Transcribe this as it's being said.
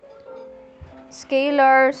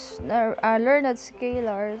scalars learn that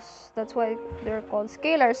scalars, that's why they're called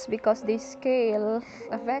scalars, because they scale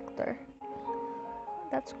a vector.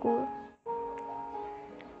 That's cool.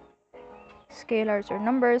 Scalars are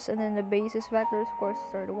numbers, and then the basis vectors, of course,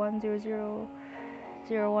 are the 1 0 0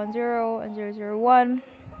 0 1 0 and 0 0 1.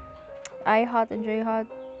 I hat and j hat,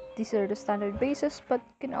 these are the standard bases, but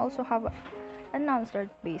you can also have a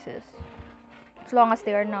non-standard basis as long as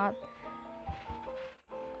they are not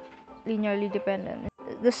linearly dependent.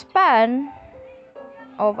 The span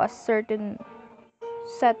of a certain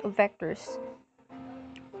set of vectors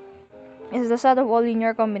is the set of all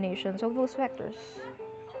linear combinations of those vectors,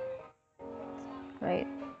 right?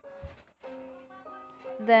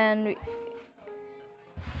 Then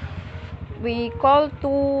we call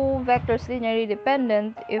two vectors linearly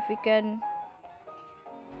dependent if we can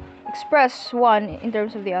express one in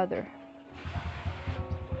terms of the other.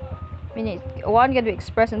 Meaning one can be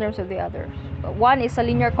expressed in terms of the other. One is a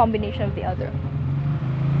linear combination of the other.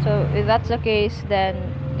 So if that's the case, then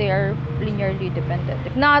they are linearly dependent.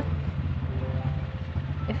 If not,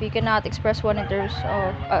 if you cannot express one in terms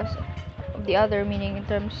of the other, meaning in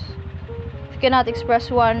terms, if you cannot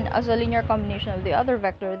express one as a linear combination of the other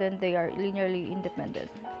vector, then they are linearly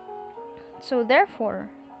independent. So therefore,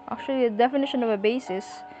 actually the definition of a basis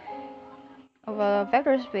of a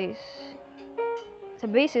vector space, the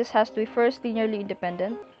basis has to be first linearly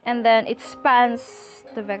independent, and then it spans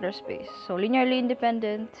the vector space. So linearly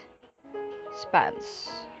independent spans.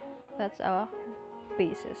 That's a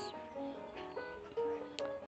basis.